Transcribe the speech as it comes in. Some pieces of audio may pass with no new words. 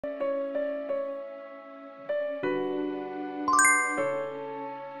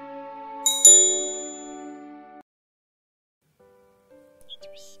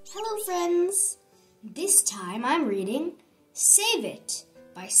Hello friends! This time I'm reading Save It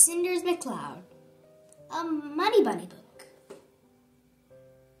by Cinders McLeod, a Moneybunny book.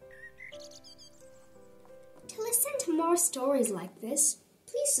 To listen to more stories like this,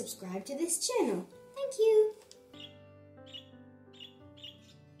 please subscribe to this channel. Thank you!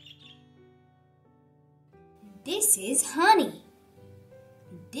 This is Honey.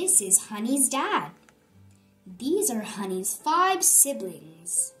 This is Honey's dad. These are Honey's 5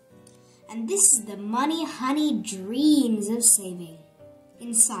 siblings. And this is the money Honey dreams of saving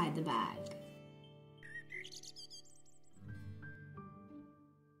inside the bag.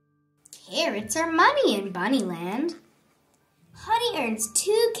 Carrots are money in Bunnyland. Honey earns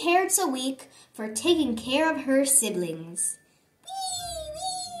 2 carrots a week for taking care of her siblings.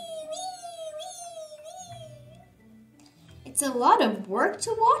 It's a lot of work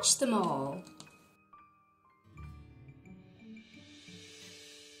to watch them all.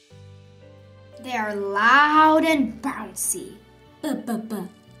 They are loud and bouncy.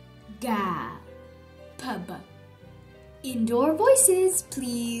 Ba-ba-ba-ga. Pa-ba. Indoor voices,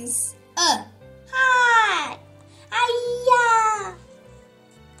 please. Hi. Hi-ya.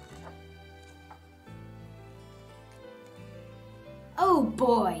 Oh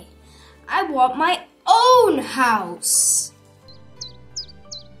boy, I want my own house.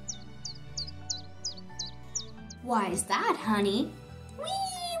 Why is that, Honey?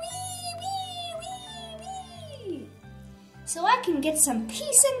 So I can get some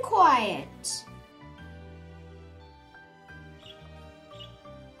peace and quiet.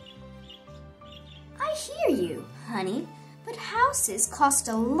 I hear you, Honey, but houses cost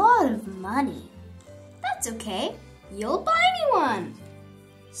a lot of money. That's okay, you'll buy me one.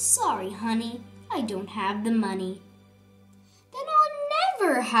 Sorry, Honey, I don't have the money. Then I'll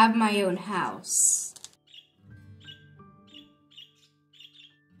never have my own house.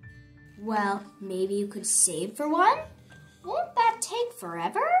 Well, maybe you could save for one? Won't that take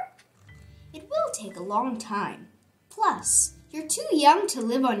forever? It will take a long time. Plus, you're too young to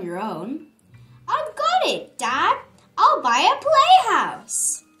live on your own. I've got it, Dad. I'll buy a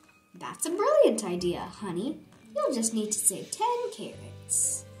playhouse. That's a brilliant idea, Honey. You'll just need to save 10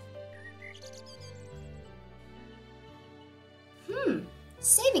 carrots.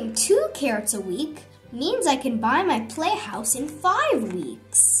 Saving 2 carrots a week means I can buy my playhouse in 5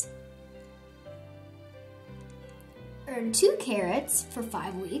 weeks. Earn 2 carrots for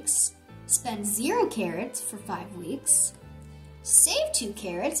 5 weeks, spend 0 carrots for 5 weeks, save 2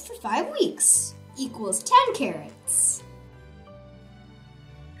 carrots for 5 weeks, equals 10 carrots.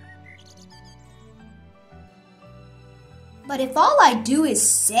 But if all I do is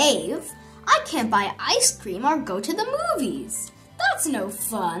save, I can't buy ice cream or go to the movies. That's no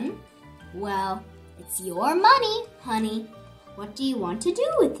fun. Well, it's your money, Honey. What do you want to do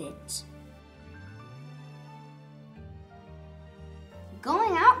with it?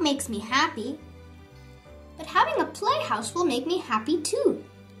 Going out makes me happy, but having a playhouse will make me happy too.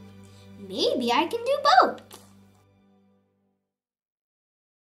 Maybe I can do both.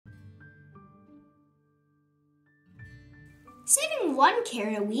 Saving 1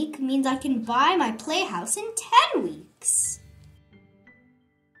 carrot a week means I can buy my playhouse in 10 weeks.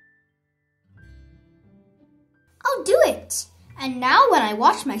 I'll do it. And now when I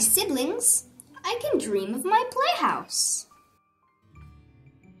watch my siblings, I can dream of my playhouse.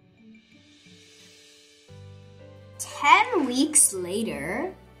 10 weeks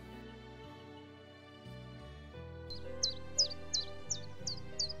later,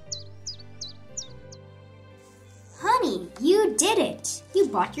 Honey, you did it! You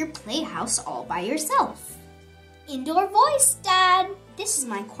bought your playhouse all by yourself. Indoor voice, Dad. This is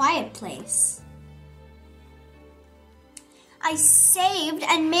my quiet place. I saved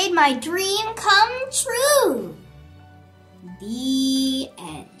and made my dream come true. The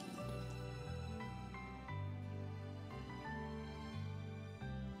end.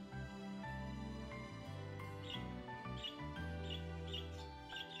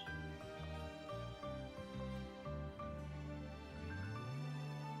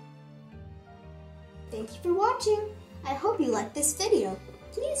 Thank you for watching. I hope you liked this video.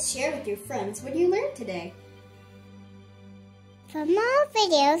 Please share with your friends what you learned today. For more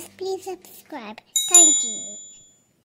videos, please subscribe.